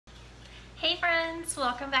Hey friends,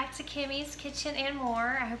 welcome back to Kimmy's Kitchen and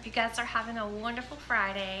More. I hope you guys are having a wonderful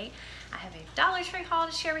Friday. I have a Dollar Tree haul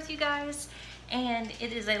to share with you guys, and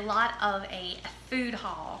it is a lot of a food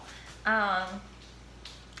haul. I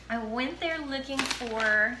went there looking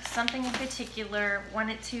for something in particular,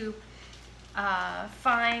 wanted to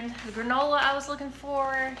find the granola I was looking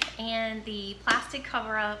for and the plastic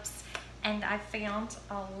cover-ups, and I found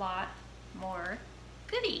a lot more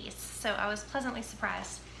goodies, so I was pleasantly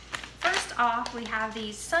surprised. First off, we have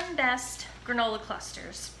these Sunbest granola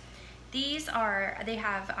clusters. These are,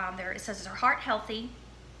 it says they're heart healthy.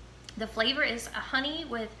 The flavor is a honey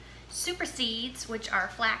with super seeds, which are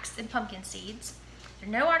flax and pumpkin seeds. There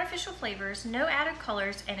are no artificial flavors, no added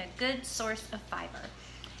colors, and a good source of fiber.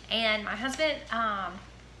 And my husband,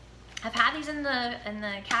 I've had these in the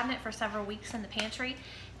cabinet for several weeks in the pantry,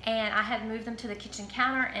 and I had moved them to the kitchen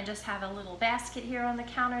counter and just have a little basket here on the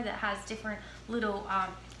counter that has different little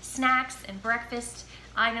snacks and breakfast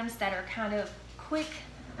items that are kind of quick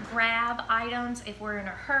grab items. If we're in a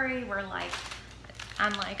hurry,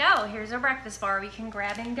 I'm like, oh, here's a breakfast bar we can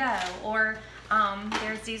grab and go. Or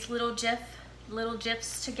there's these little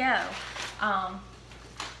gifs to go.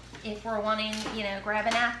 If we're wanting, grab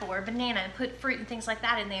an apple or a banana and put fruit and things like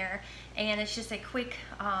that in there, and it's just a quick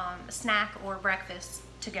snack or breakfast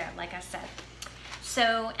to go, like I said.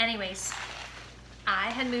 So anyways,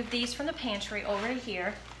 I had moved these from the pantry over to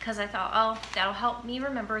here because I thought, oh, that'll help me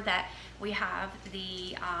remember that we have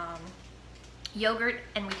the yogurt,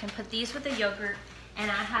 and we can put these with the yogurt.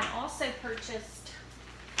 And I had also purchased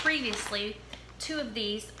previously two of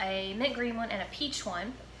these, a mint green one and a peach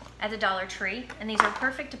one, at the Dollar Tree, and these are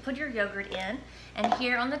perfect to put your yogurt in. And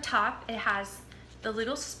here on the top it has the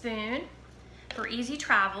little spoon for easy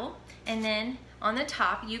travel, and then on the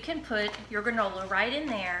top you can put your granola right in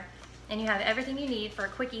there, and you have everything you need for a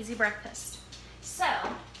quick, easy breakfast. So,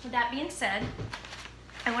 with that being said,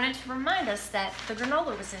 I wanted to remind us that the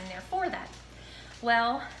granola was in there for that.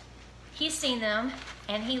 Well, he's seen them,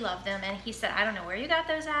 and he loved them, and he said, I don't know where you got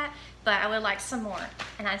those at, but I would like some more.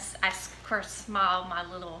 And I of course, smiled my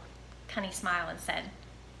little cunny smile and said,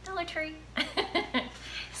 Dollar Tree.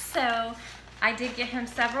 So, I did get him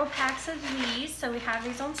several packs of these, so we have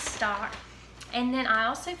these on stock. And then I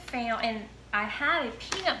also found, and I had a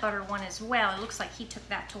peanut butter one as well. It looks like he took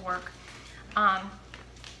that to work.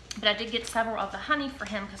 But I did get several of the honey for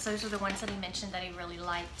him because those are the ones that he mentioned that he really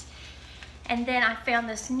liked. And then I found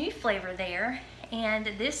this new flavor there, and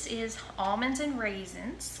this is almonds and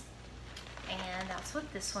raisins. And that's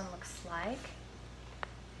what this one looks like.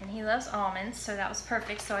 And he loves almonds, so that was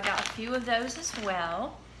perfect. So I got a few of those as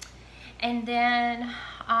well. And then,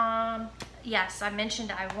 yes, I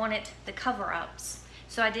mentioned I wanted the cover-ups.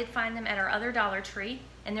 So I did find them at our other Dollar Tree,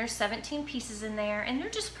 and there's 17 pieces in there, and they're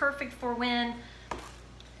just perfect for when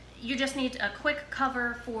you just need a quick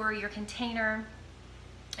cover for your container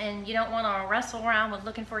and you don't want to wrestle around with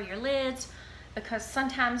looking for your lids, because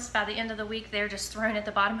sometimes by the end of the week they're just thrown at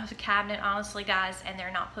the bottom of the cabinet, honestly guys, and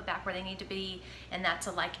they're not put back where they need to be. And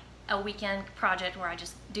that's like a weekend project where I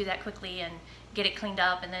just do that quickly and get it cleaned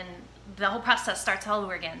up, and then the whole process starts all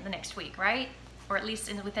over again the next week, right? Or at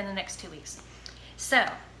least within the next 2 weeks. So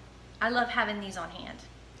I love having these on hand.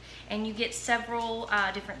 And you get several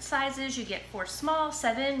different sizes. You get 4 small,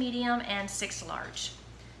 7 medium, and 6 large.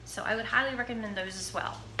 So I would highly recommend those as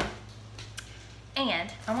well.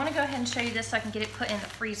 And I want to go ahead and show you this so I can get it put in the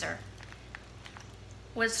freezer.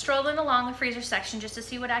 Was strolling along the freezer section just to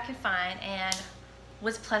see what I could find, and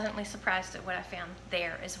was pleasantly surprised at what I found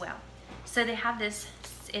there as well. So they have this,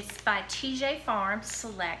 it's by TJ Farms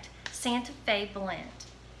Select Santa Fe Blend.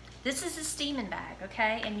 This is a steaming bag,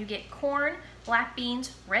 okay? And you get corn, black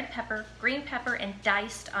beans, red pepper, green pepper, and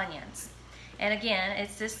diced onions. And again,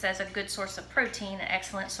 this says a good source of protein, an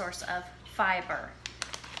excellent source of fiber.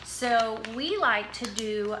 So we like to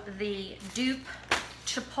do the Dupe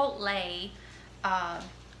Chipotle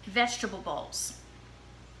vegetable bowls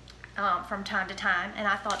from time to time, and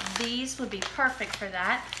I thought these would be perfect for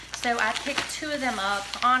that. So I picked 2 of them up.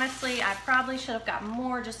 Honestly, I probably should have got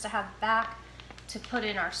more just to have back to put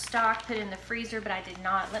in our stock, put in the freezer, but I did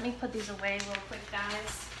not. Let me put these away real quick,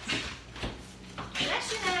 guys.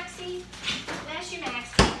 Bless you, Maxie. Bless you,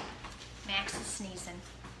 Maxie. Max is sneezing.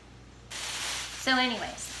 So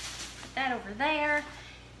anyways, put that over there.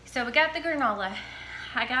 So we got the granola.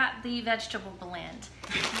 I got the vegetable blend.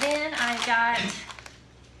 Then I got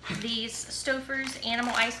these Stouffer's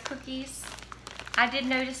Animal Ice Cookies. I did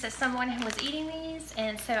notice that someone was eating these,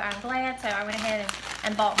 and so I'm glad. So I went ahead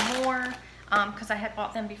and bought more because I had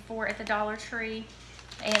bought them before at the Dollar Tree.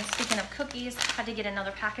 And speaking of cookies, I had to get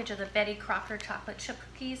another package of the Betty Crocker chocolate chip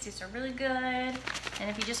cookies. These are really good. And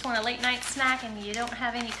if you just want a late night snack and you don't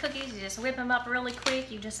have any cookies, you just whip them up really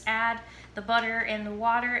quick. You just add the butter and the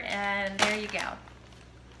water, and there you go.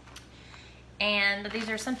 And these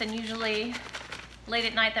are something usually late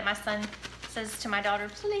at night that my son says to my daughter,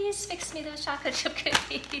 please fix me those chocolate chip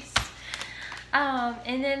cookies.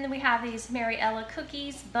 And then we have these Mary Ella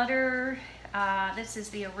cookies, butter. This is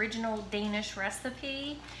the original Danish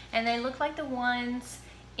recipe, and they look like the ones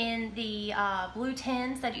in the blue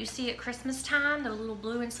tins that you see at Christmas time, the little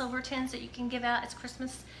blue and silver tins that you can give out as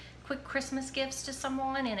quick Christmas gifts to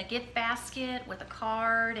someone in a gift basket with a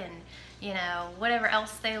card and, you know, whatever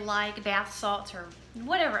else they like, bath salts or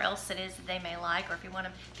whatever else it is that they may like, or if you want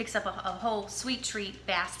to fix up a whole sweet treat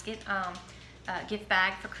basket, gift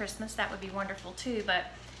bag for Christmas, that would be wonderful too. But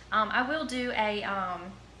I will do a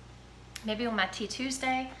maybe on my Tea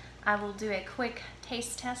Tuesday, I will do a quick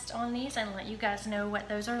taste test on these and let you guys know what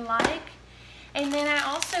those are like. And then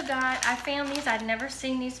I found these, I'd never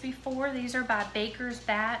seen these before. These are by Baker's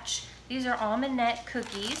Batch. These are almondette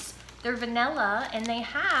cookies. They're vanilla, and they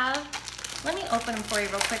have, let me open them for you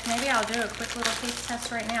real quick. Maybe I'll do a quick little taste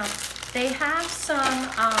test right now. They have some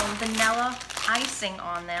vanilla icing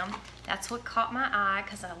on them. That's what caught my eye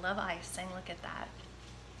because I love icing. Look at that.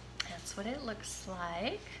 That's what it looks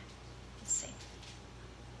like. Let's see.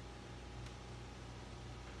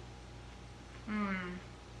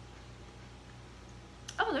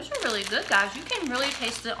 Oh, those are really good, guys. You can really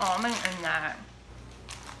taste the almond in that.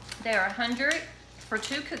 They are 100 for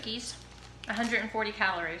 2 cookies, 140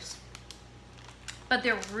 calories. But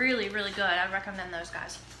they're really, really good. I recommend those,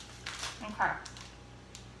 guys. Okay.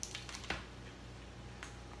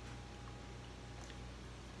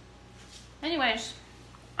 Anyways,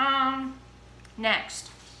 next.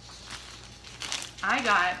 I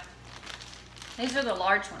got, these are the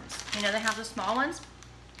large ones. You know, they have the small ones,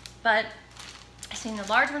 but I seen the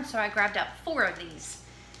large ones, so I grabbed up 4 of these.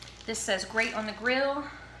 This says great on the grill.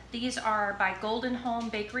 These are by Golden Home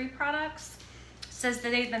Bakery Products. It says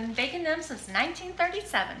that they've been baking them since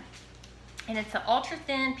 1937. And it's the ultra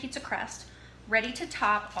thin pizza crust, ready to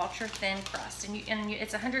top ultra thin crust. And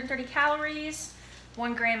it's 130 calories,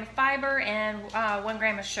 1 gram of fiber, and 1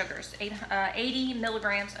 gram of sugars, 80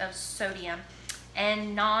 milligrams of sodium,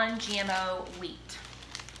 and non-GMO wheat.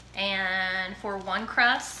 And for 1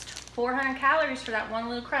 crust, 400 calories for that 1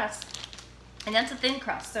 little crust. And that's a thin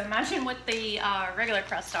crust, so imagine what the regular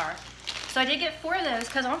crusts are. So I did get 4 of those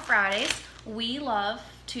because on Fridays, we love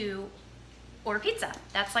to order pizza.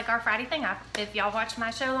 That's like our Friday thing. If y'all watch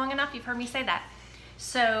my show long enough, you've heard me say that.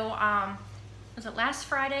 So, was it last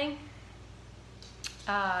Friday?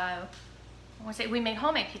 I want to say we made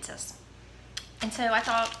homemade pizzas. And so I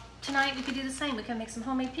thought tonight we could do the same. We can make some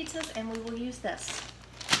homemade pizzas and we will use this.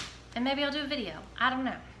 And maybe I'll do a video. I don't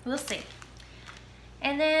know. We'll see.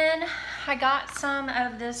 And then I got some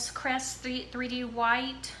of this Crest 3D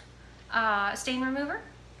White stain remover.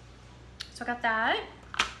 So I got that.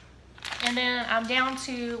 And then I'm down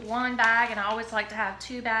to 1 bag, and I always like to have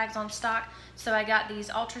 2 bags on stock. So I got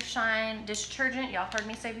these Ultra Shine dish detergent. Y'all heard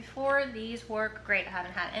me say before, these work great. I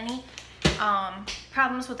haven't had any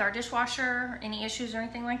problems with our dishwasher, any issues or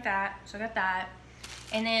anything like that. So I got that.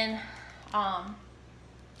 And then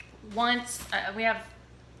once we have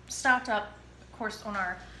stocked up, of course, on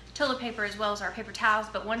our toilet paper as well as our paper towels,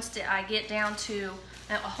 but once I get down to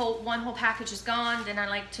one whole package is gone, then I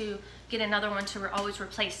like to get another one to always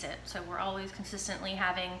replace it. So we're always consistently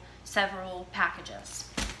having several packages.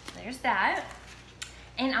 There's that.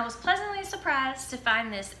 And I was pleasantly surprised to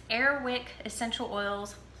find this Airwick Essential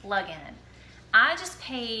Oils plug-in. I just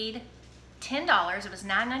paid $10, it was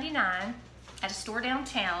 $9.99 at a store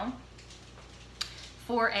downtown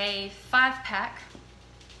for a 5-pack.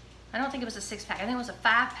 I don't think it was a 6-pack, I think it was a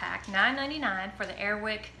 5-pack, $9.99 for the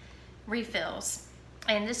Airwick refills.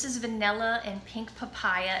 And this is vanilla and pink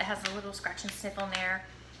papaya. It has a little scratch and sniff on there,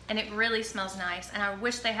 and it really smells nice. And I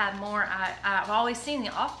wish they had more. I've always seen the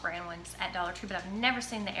off-brand ones at Dollar Tree, but I've never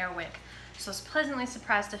seen the Airwick. So I was pleasantly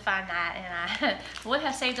surprised to find that, and I would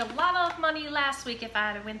have saved a lot of money last week if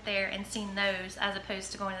I had went there and seen those as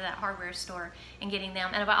opposed to going to that hardware store and getting them.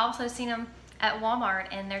 And I've also seen them at Walmart,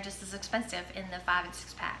 and they're just as expensive in the 5 and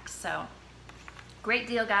 6 packs. So great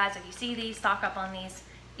deal, guys. If you see these, stock up on these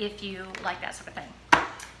if you like that sort of thing.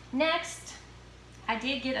 Next, I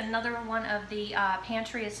did get another one of the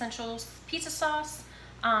Pantry Essentials pizza sauce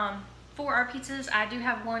for our pizzas. I do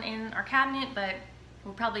have one in our cabinet, but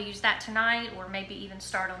we'll probably use that tonight or maybe even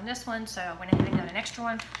start on this one. So I went ahead and got an extra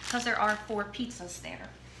one because there are 4 pizzas there.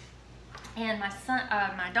 And my son,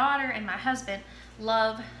 my daughter and my husband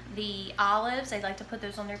love the olives. They like to put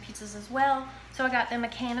those on their pizzas as well. So I got them a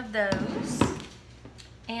can of those.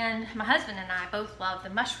 And my husband and I both love the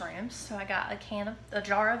mushrooms, so I got a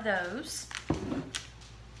jar of those.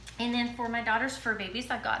 And then for my daughter's fur babies,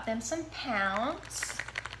 I got them some pounds.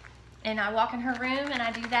 And I walk in her room and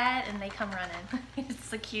I do that and they come running. It's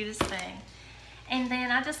the cutest thing. And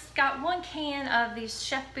then I just got 1 can of these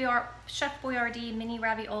Chef Boyardee mini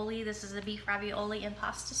ravioli. This is a beef ravioli and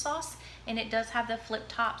pasta sauce, and it does have the flip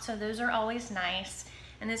top, so those are always nice.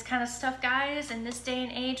 And this kind of stuff, guys, in this day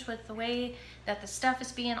and age with the way that the stuff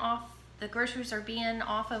is being off, the groceries are being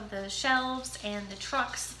off of the shelves and the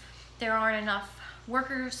trucks, there aren't enough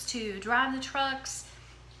workers to drive the trucks,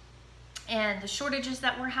 and the shortages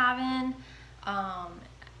that we're having.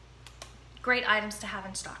 Great items to have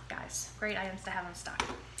in stock, guys. Great items to have in stock.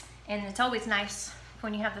 And it's always nice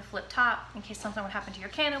when you have the flip top in case something would happen to your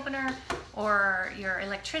can opener or your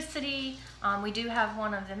electricity. We do have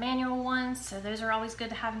one of the manual ones, so those are always good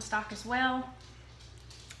to have in stock as well.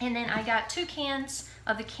 And then I got 2 cans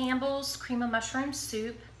of the Campbell's Cream of Mushroom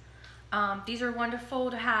Soup. These are wonderful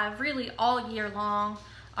to have really all year long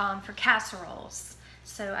for casseroles.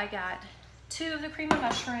 So I got 2 of the cream of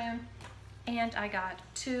mushroom, and I got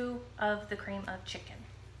 2 of the cream of chicken.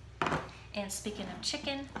 And speaking of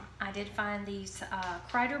chicken, I did find these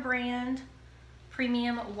Kreider brand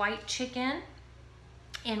premium white chicken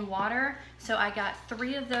in water. So I got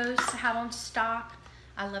 3 of those to have on stock.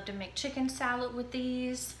 I love to make chicken salad with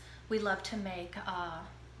these. We love to make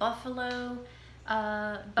buffalo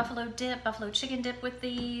chicken dip with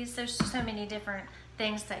these. There's so many different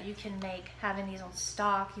things that you can make having these on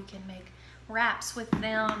stock. You can make wraps with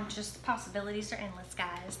them. Just the possibilities are endless,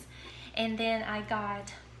 guys. And then I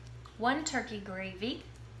got 1 turkey gravy,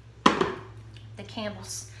 the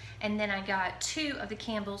Campbell's, and then I got 2 of the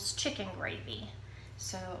Campbell's chicken gravy.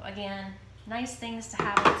 So again, nice things to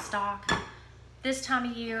have in stock this time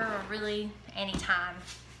of year, or really anytime.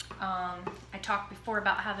 I talked before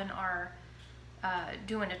about having our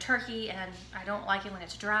doing a turkey, and I don't like it when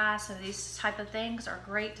it's dry, so these type of things are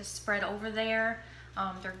great to spread over there.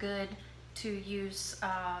 They're good to use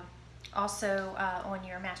also on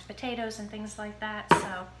your mashed potatoes and things like that.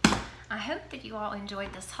 So I hope that you all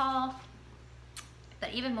enjoyed this haul,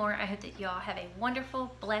 but even more, I hope that you all have a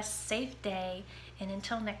wonderful, blessed, safe day, and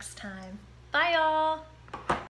until next time, bye y'all.